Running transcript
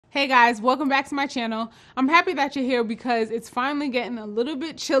Hey guys, welcome back to my channel. I'm happy that you're here because it's finally getting a little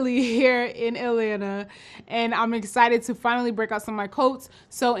bit chilly here in Atlanta and I'm excited to finally break out some of my coats.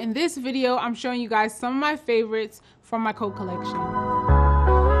 So in this video, I'm showing you guys some of my favorites from my coat collection.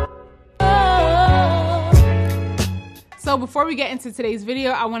 So before we get into today's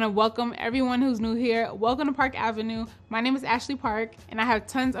video, I want to welcome everyone who's new here. Welcome to Park Avenue. My name is Ashley Park and I have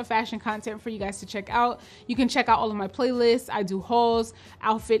tons of fashion content for you guys to check out. You can check out all of my playlists. I do hauls,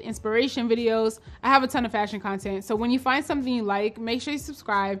 outfit inspiration videos. I have a ton of fashion content. So when you find something you like, make sure you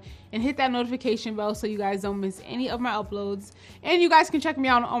subscribe and hit that notification bell so you guys don't miss any of my uploads. And you guys can check me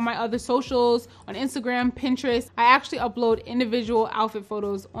out on my other socials, on Instagram, Pinterest. I actually upload individual outfit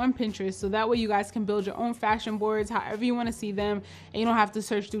photos on Pinterest so that way you guys can build your own fashion boards however you want to see them and you don't have to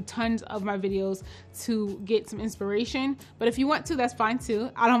search through tons of my videos to get some inspiration. But if you want to, that's fine too.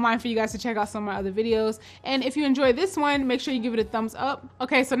 I don't mind for you guys to check out some of my other videos. And if you enjoy this one, make sure you give it a thumbs up.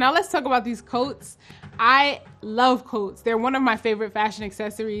 Okay, so now let's talk about these coats. I love coats. They're one of my favorite fashion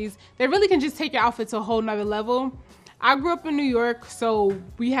accessories. They really can just take your outfit to a whole nother level. I grew up in New York, so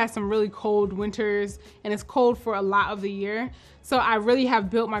we had some really cold winters and it's cold for a lot of the year. So I really have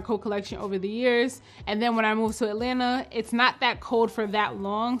built my coat collection over the years. And then when I moved to Atlanta, it's not that cold for that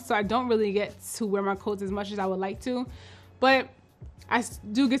long. So I don't really get to wear my coats as much as I would like to, but I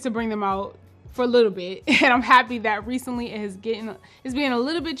do get to bring them out for a little bit. And I'm happy that recently it's being a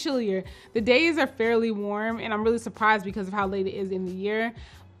little bit chillier. The days are fairly warm and I'm really surprised because of how late it is in the year,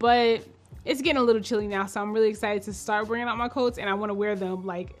 but it's getting a little chilly now. So I'm really excited to start bringing out my coats and I want to wear them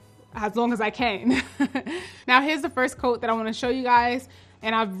like as long as I can. Now here's the first coat that I want to show you guys,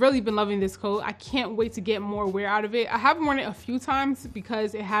 and I've really been loving this coat. I can't wait to get more wear out of it. I have worn it a few times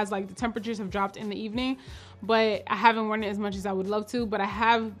because it has like the temperatures have dropped in the evening, but I haven't worn it as much as I would love to, but I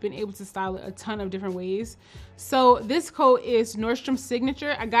have been able to style it a ton of different ways. So this coat is Nordstrom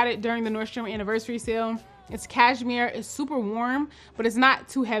Signature. I got it during the Nordstrom anniversary sale. It's cashmere, it's super warm, but it's not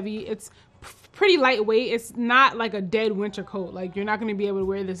too heavy. It's pretty lightweight. It's not like a dead winter coat. Like you're not going to be able to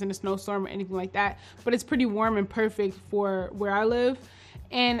wear this in a snowstorm or anything like that, but it's pretty warm and perfect for where I live.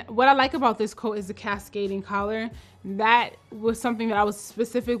 And what I like about this coat is the cascading collar. That was something that I was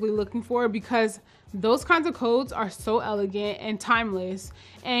specifically looking for because those kinds of coats are so elegant and timeless.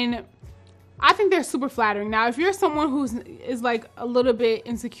 And I think they're super flattering. Now, if you're someone is like a little bit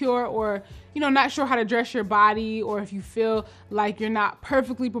insecure or, you know, not sure how to dress your body, or if you feel like you're not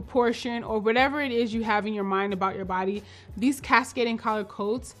perfectly proportioned or whatever it is you have in your mind about your body, these cascading collar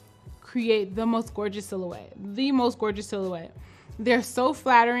coats create the most gorgeous silhouette, They're so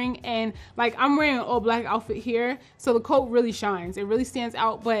flattering, and like I'm wearing an all black outfit here, so the coat really shines. It really stands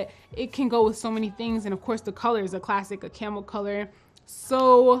out, but it can go with so many things. And of course the color is a classic, a camel color.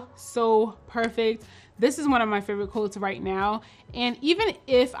 So perfect. This is one of my favorite coats right now. And even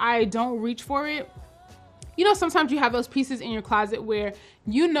if I don't reach for it, you know, sometimes you have those pieces in your closet where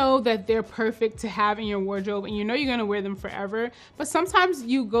you know that they're perfect to have in your wardrobe and you know you're going to wear them forever, but sometimes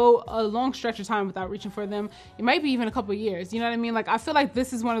you go a long stretch of time without reaching for them. It might be even a couple of years, you know what I mean? Like I feel like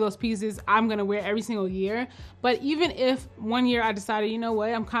this is one of those pieces I'm going to wear every single year. But even if one year I decided, you know what,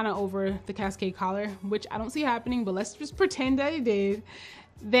 I'm kind of over the cascade collar, which I don't see happening, but let's just pretend that it did,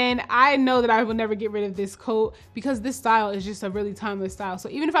 then I know that I will never get rid of this coat because this style is just a really timeless style. So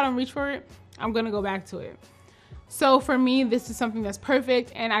even if I don't reach for it, I'm gonna go back to it. So for me, this is something that's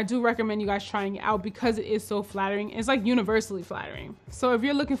perfect, and I do recommend you guys trying it out because it is so flattering. It's like universally flattering. So if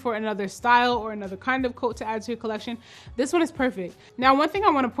you're looking for another style or another kind of coat to add to your collection, this one is perfect. Now, one thing I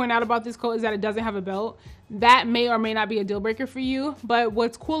want to point out about this coat is that it doesn't have a belt. That may or may not be a deal breaker for you, but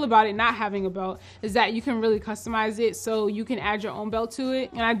what's cool about it not having a belt is that you can really customize it, so you can add your own belt to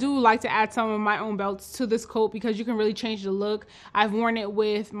it. And I do like to add some of my own belts to this coat because you can really change the look. I've worn it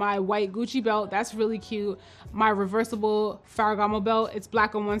with my white Gucci belt. That's really cute. My reversible Ferragamo belt, it's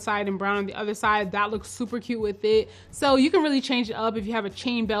black on one side and brown on the other side. That looks super cute with it. So you can really change it up. If you have a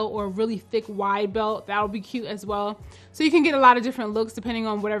chain belt or a really thick wide belt, that'll be cute as well. So you can get a lot of different looks depending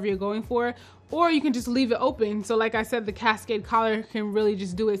on whatever you're going for. Or you can just leave it open. So like I said, the cascade collar can really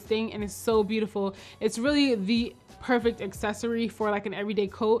just do its thing and it's so beautiful. It's really the perfect accessory for like an everyday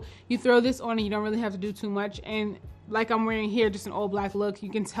coat. You throw this on and you don't really have to do too much. And like I'm wearing here, just an all black look, you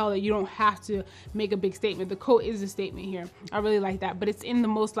can tell that you don't have to make a big statement. The coat is a statement here. I really like that, but it's in the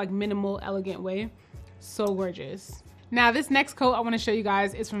most like minimal, elegant way. So gorgeous. Now this next coat I want to show you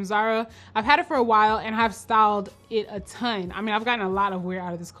guys is from Zara. I've had it for a while and I've styled it a ton. I mean, I've gotten a lot of wear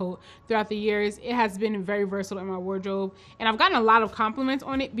out of this coat throughout the years. It has been very versatile in my wardrobe and I've gotten a lot of compliments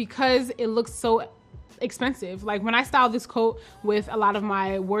on it because it looks so expensive. Like when I style this coat with a lot of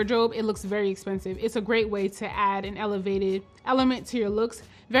my wardrobe, it looks very expensive. It's a great way to add an elevated element to your looks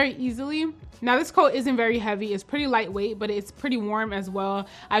very easily. Now this coat isn't very heavy, it's pretty lightweight, but it's pretty warm as well.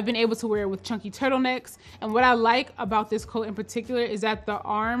 I've been able to wear it with chunky turtlenecks, and what I like about this coat in particular is that the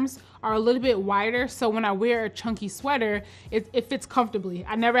arms are a little bit wider, so when I wear a chunky sweater, it fits comfortably.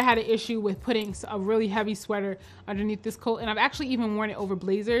 I never had an issue with putting a really heavy sweater underneath this coat, and I've actually even worn it over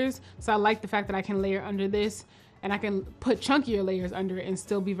blazers, so I like the fact that I can layer under this and I can put chunkier layers under it and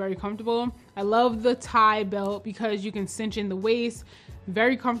still be very comfortable. I love the tie belt because you can cinch in the waist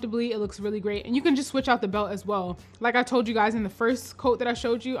very comfortably. It looks really great, and you can just switch out the belt as well. Like I told you guys in the first coat that I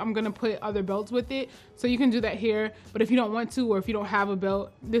showed you, I'm gonna put other belts with it, so you can do that here. But if you don't want to, or if you don't have a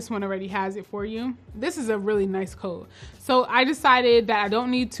belt, this one already has it for you. This is a really nice coat. So I decided that I don't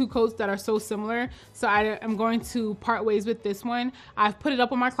need two coats that are so similar, so I am going to part ways with this one. I've put it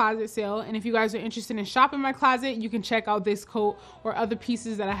up on my closet sale, and if you guys are interested in shopping my closet, you can check out this coat or other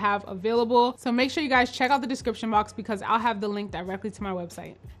pieces that I have available. So make sure you guys check out the description box because I'll have the link directly to my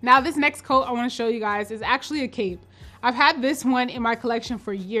website. Now this next coat I want to show you guys is actually a cape. I've had this one in my collection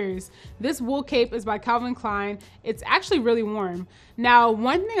for years. This wool cape is by Klein. It's actually really warm. Now,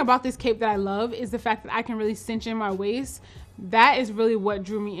 one thing about this cape that I love is the fact that I can really cinch in my waist. That is really what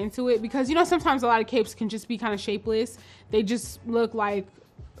drew me into it, because you know, sometimes a lot of capes can just be kind of shapeless. They just look like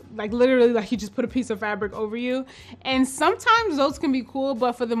literally like you just put a piece of fabric over you, and sometimes those can be cool,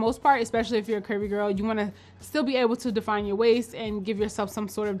 but for the most part, especially if you're a curvy girl, you want to still be able to define your waist and give yourself some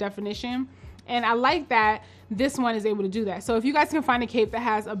sort of definition. And I like that this one is able to do that. So if you guys can find a cape that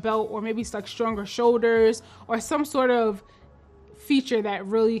has a belt or maybe like stronger shoulders or some sort of feature that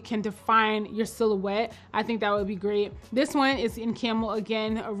really can define your silhouette, I think that would be great. This one is in camel,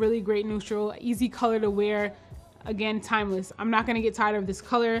 again, a really great neutral, easy color to wear. Again, timeless. I'm not gonna get tired of this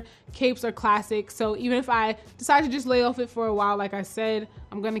color. Capes are classic, so even if I decide to just lay off it for a while, like I said,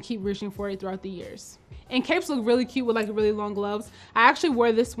 I'm gonna keep reaching for it throughout the years. And capes look really cute with like really long gloves. I actually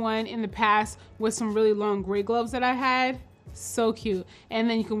wore this one in the past with some really long gray gloves that I had. So cute. And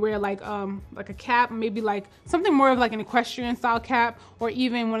then you can wear like a cap, maybe like something more of like an equestrian style cap, or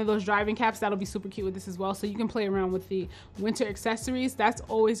even one of those driving caps. That'll be super cute with this as well. So you can play around with the winter accessories. That's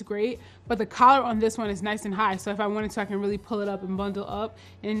always great. But the collar on this one is nice and high, so if I wanted to, I can really pull it up and bundle up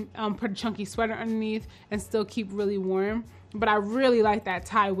and put a chunky sweater underneath and still keep really warm. But I really like that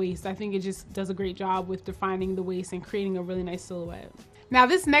tie waist. I think it just does a great job with defining the waist and creating a really nice silhouette. Now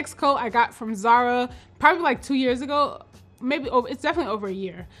this next coat I got from Zara probably like 2 years ago. Maybe it's definitely over a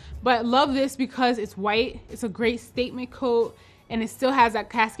year, but love this because it's white. It's a great statement coat, and it still has that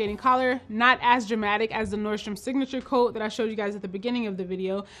cascading collar. Not as dramatic as the Nordstrom Signature coat that I showed you guys at the beginning of the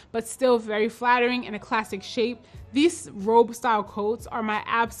video, but still very flattering and a classic shape. These robe style coats are my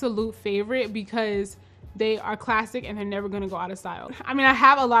absolute favorite because they are classic and they're never gonna go out of style. I mean, I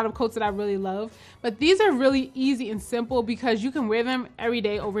have a lot of coats that I really love, but these are really easy and simple because you can wear them every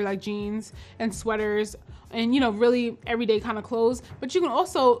day over like jeans and sweaters and, you know, really everyday kind of clothes. But you can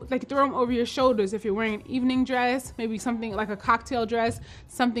also like throw them over your shoulders if you're wearing an evening dress, maybe something like a cocktail dress,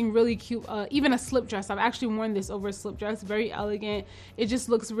 something really cute, even a slip dress. I've actually worn this over a slip dress, very elegant. It just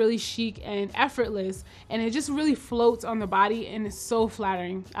looks really chic and effortless, and it just really floats on the body, and it's so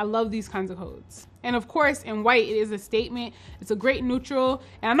flattering. I love these kinds of coats. And of course, in white, it is a statement. It's a great neutral.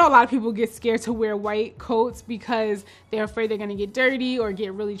 And I know a lot of people get scared to wear white coats because they're afraid they're gonna get dirty or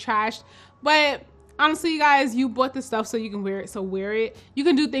get really trashed. But honestly, you guys, you bought the stuff so you can wear it, so wear it. You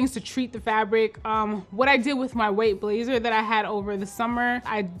can do things to treat the fabric. What I did with my white blazer that I had over the summer,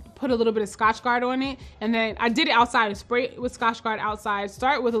 I put a little bit of Scotch Guard on it, and then I did it outside. I sprayed it with Scotch Guard outside.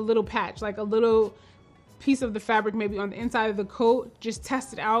 Start with a little patch, like a little piece of the fabric maybe on the inside of the coat. Just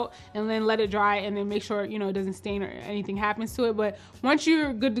test it out and then let it dry, and then make sure, you know, it doesn't stain or anything happens to it. But once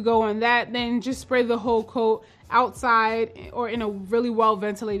you're good to go on that, then just spray the whole coat outside or in a really well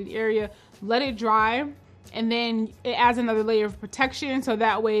ventilated area. Let it dry, and then it adds another layer of protection, so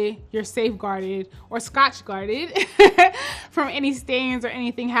that way you're safeguarded or Scotch guarded from any stains or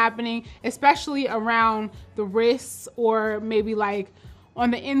anything happening, especially around the wrists or maybe like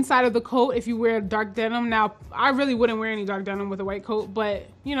on the inside of the coat if you wear dark denim. Now, I really wouldn't wear any dark denim with a white coat, but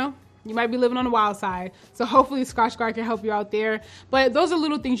you know, you might be living on the wild side. So hopefully Scotch Guard can help you out there. But those are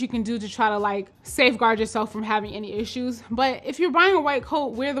little things you can do to try to like safeguard yourself from having any issues. But if you're buying a white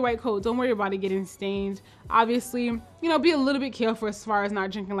coat, wear the white coat. Don't worry about it getting stained. Obviously, you know, be a little bit careful as far as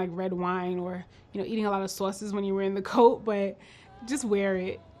not drinking like red wine or, you know, eating a lot of sauces when you're wearing the coat, but just wear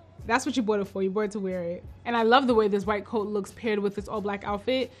it. That's what you bought it for. You bought it to wear it. And I love the way this white coat looks paired with this all black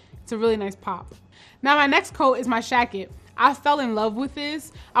outfit. It's a really nice pop. Now my next coat is my shacket. I fell in love with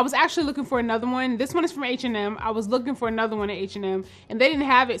this. I was actually looking for another one. This one is from H&M. I was looking for another one at H&M, and they didn't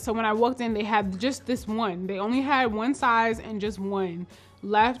have it. So when I walked in, they had just this one. They only had one size and just one.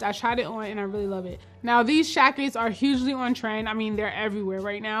 left. I tried it on and I really love it. Now these jackets are hugely on trend. I mean, they're everywhere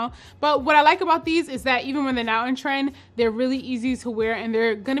right now. But what I like about these is that even when they're not on trend, they're really easy to wear and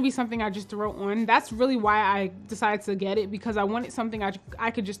they're gonna be something I just throw on. That's really why I decided to get it, because I wanted something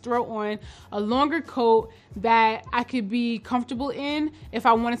I could just throw on, a longer coat that I could be comfortable in if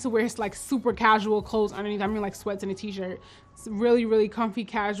I wanted to wear like super casual clothes underneath. I mean like sweats and a t-shirt. It's really, really comfy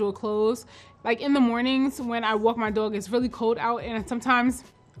casual clothes. Like in the mornings when I walk my dog, it's really cold out, and sometimes,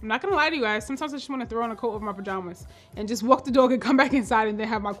 I'm not gonna lie to you guys, sometimes I just want to throw on a coat over my pajamas and just walk the dog and come back inside and then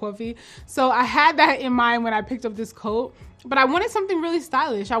have my coffee. So I had that in mind when I picked up this coat, but I wanted something really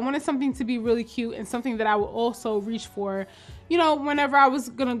stylish. I wanted something to be really cute and something that I would also reach for, you know, whenever I was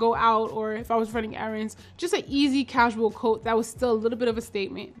gonna go out or if I was running errands. Just an easy casual coat that was still a little bit of a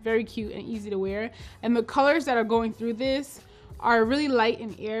statement, very cute and easy to wear. And the colors that are going through this are really light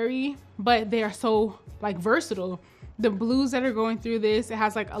and airy, but they are so like versatile. The blues that are going through this, it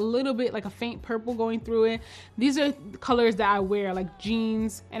has like a little bit like a faint purple going through it. These are colors that I wear like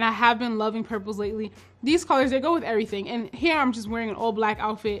jeans, and I have been loving purples lately. These colors, they go with everything. And here I'm just wearing an all black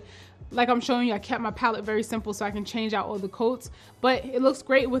outfit. Like I'm showing you, I kept my palette very simple so I can change out all the coats, but it looks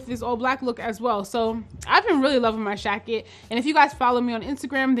great with this all black look as well. So I've been really loving my jacket. And if you guys follow me on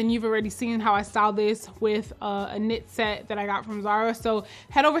Instagram, then you've already seen how I styled this with a knit set that I got from Zara. So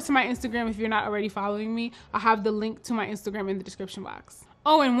head over to my Instagram if you're not already following me. I'll have the link to my Instagram in the description box.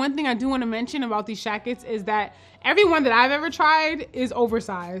 Oh, and one thing I do want to mention about these jackets is that every one that I've ever tried is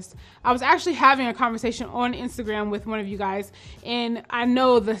oversized. I was actually having a conversation on Instagram with one of you guys, and I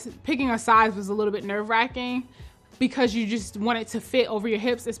know picking a size was a little bit nerve-wracking because you just want it to fit over your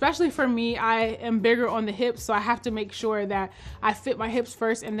hips. Especially for me, I am bigger on the hips, so I have to make sure that I fit my hips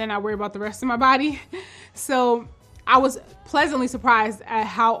first and then I worry about the rest of my body. So I was pleasantly surprised at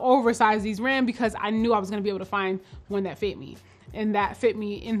how oversized these ran, because I knew I was gonna be able to find one that fit me and that fit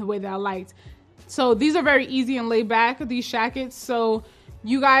me in the way that I liked. So these are very easy and laid back, these jackets. So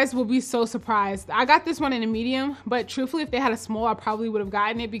you guys will be so surprised. I got this one in a medium, but truthfully, if they had a small, I probably would have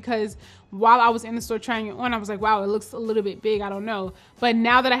gotten it, because while I was in the store trying it on, I was like, wow, it looks a little bit big, I don't know. But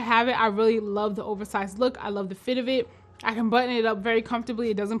now that I have it, I really love the oversized look. I love the fit of it. I can button it up very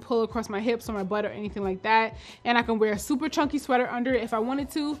comfortably. It doesn't pull across my hips or my butt or anything like that. And I can wear a super chunky sweater under it if I wanted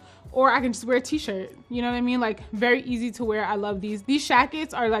to, or I can just wear a t-shirt. You know what I mean? Like very easy to wear. I love these. These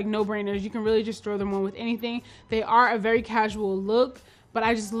jackets are like no-brainers. You can really just throw them on with anything. They are a very casual look, but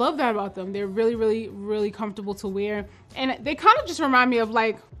I just love that about them. They're really, really, really comfortable to wear. And they kind of just remind me of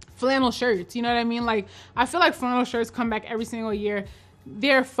like flannel shirts. You know what I mean? Like I feel like flannel shirts come back every single year.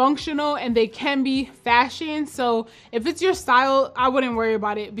 They're functional and they can be fashion. So if it's your style, I wouldn't worry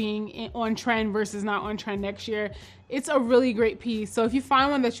about it being on trend versus not on trend next year. It's a really great piece. So if you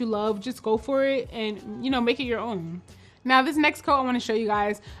find one that you love, just go for it and, you know, make it your own. Now this next coat I want to show you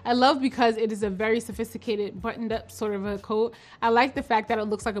guys, I love because it is a very sophisticated buttoned up sort of a coat. I like the fact that it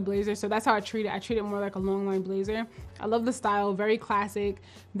looks like a blazer, so that's how I treat it. I treat it more like a long line blazer. I love the style, very classic.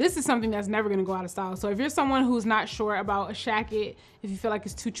 This is something that's never going to go out of style. So if you're someone who's not sure about a jacket, if you feel like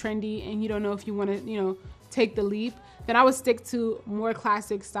it's too trendy and you don't know if you want to, you know, take the leap, then I would stick to more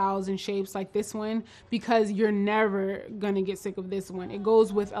classic styles and shapes like this one, because you're never gonna get sick of this one. It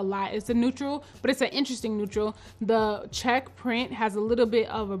goes with a lot. It's a neutral, but it's an interesting neutral. The check print has a little bit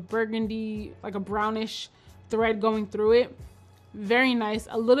of a burgundy, like a brownish thread going through it. Very nice,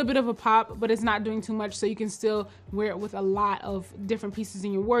 a little bit of a pop, but it's not doing too much, so you can still wear it with a lot of different pieces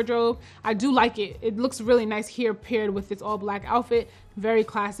in your wardrobe. I do like it. It looks really nice here paired with this all black outfit. Very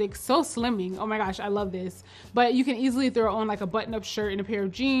classic, so slimming. Oh my gosh, I love this. But you can easily throw on like a button-up shirt and a pair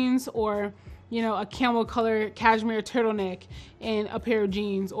of jeans, or you know, a camel color cashmere turtleneck and a pair of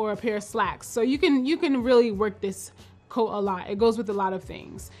jeans or a pair of slacks. So you can really work this coat a lot. It goes with a lot of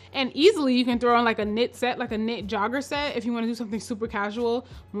things, and easily you can throw on like a knit set, like a knit jogger set, if you want to do something super casual.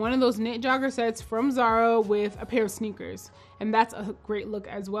 One of those knit jogger sets from Zara with a pair of sneakers, and that's a great look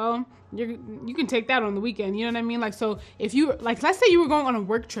as well. You can take that on the weekend, you know what I mean? Like, so if you, like, let's say you were going on a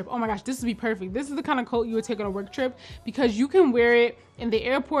work trip, oh my gosh, this would be perfect. This is the kind of coat you would take on a work trip, because you can wear it in the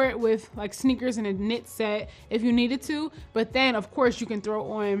airport with like sneakers and a knit set if you needed to, but then of course you can throw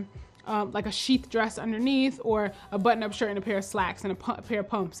on like a sheath dress underneath, or a button-up shirt and a pair of slacks and a pair of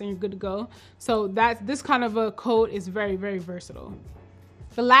pumps, and you're good to go. So this kind of a coat is very, very versatile.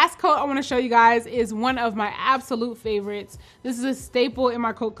 The last coat I want to show you guys is one of my absolute favorites. This is a staple in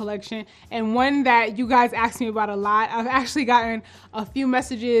my coat collection, and one that you guys ask me about a lot. I've actually gotten a few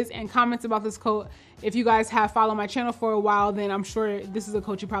messages and comments about this coat. If you guys have followed my channel for a while, then I'm sure this is a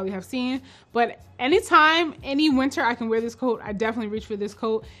coat you probably have seen. But anytime, any winter I can wear this coat, I definitely reach for this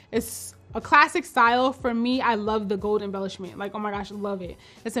coat. It's a classic style for me. I love the gold embellishment. Like, oh my gosh, I love it.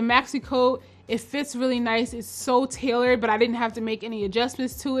 It's a maxi coat. It fits really nice. It's so tailored, but I didn't have to make any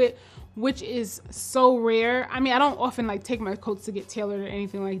adjustments to it, which is so rare. I mean, I don't often like take my coats to get tailored or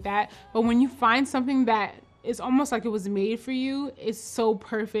anything like that, but when you find something that is almost like it was made for you, it's so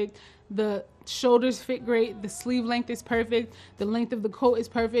perfect. The shoulders fit great, the sleeve length is perfect, the length of the coat is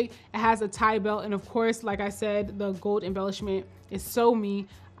perfect. It has a tie belt, and of course, like I said, the gold embellishment is so me.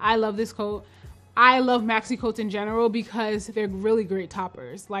 I love this coat. I love maxi coats in general because they're really great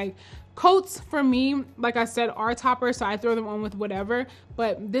toppers. Like, coats for me, like I said, are toppers, so I throw them on with whatever,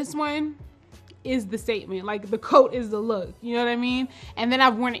 but this one is the statement. Like, the coat is the look, you know what I mean? And then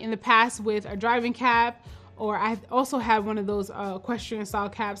I've worn it in the past with a driving cap, or I also have one of those equestrian style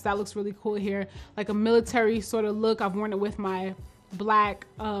caps that looks really cool here, like a military sort of look. I've worn it with my black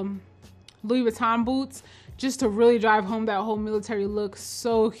Louis Vuitton boots just to really drive home that whole military look.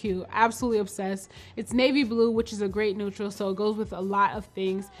 So cute, absolutely obsessed. It's navy blue, which is a great neutral, so it goes with a lot of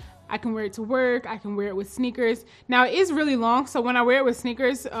things. I can wear it to work, I can wear it with sneakers. Now, it is really long, so when I wear it with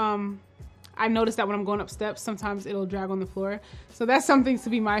sneakers, I noticed that when I'm going up steps, sometimes it'll drag on the floor. So that's something to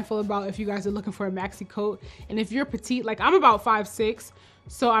be mindful about if you guys are looking for a maxi coat. And if you're petite, like I'm about 5'6",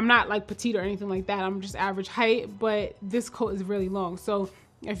 so I'm not like petite or anything like that. I'm just average height, but this coat is really long. So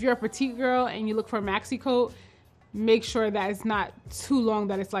if you're a petite girl and you look for a maxi coat, make sure that it's not too long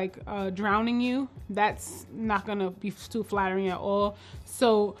that it's like drowning you. That's not gonna be too flattering at all.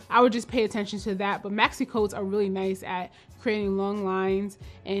 So I would just pay attention to that. But maxi coats are really nice at creating long lines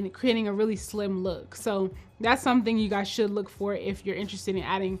and creating a really slim look. So that's something you guys should look for if you're interested in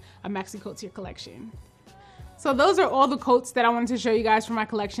adding a maxi coat to your collection. So those are all the coats that I wanted to show you guys from my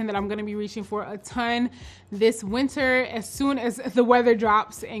collection that I'm gonna be reaching for a ton this winter as soon as the weather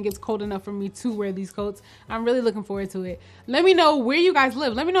drops and gets cold enough for me to wear these coats. I'm really looking forward to it. Let me know where you guys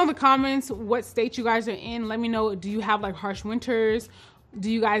live. Let me know in the comments what state you guys are in. Let me know, do you have like harsh winters? Do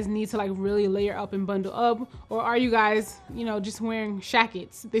you guys need to like really layer up and bundle up? Or are you guys, you know, just wearing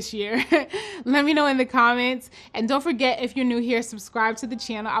shackets this year? Let me know in the comments. And don't forget, if you're new here, subscribe to the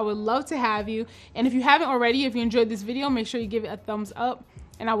channel. I would love to have you. And if you haven't already, if you enjoyed this video, make sure you give it a thumbs up.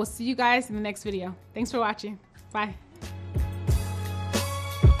 And I will see you guys in the next video. Thanks for watching. Bye.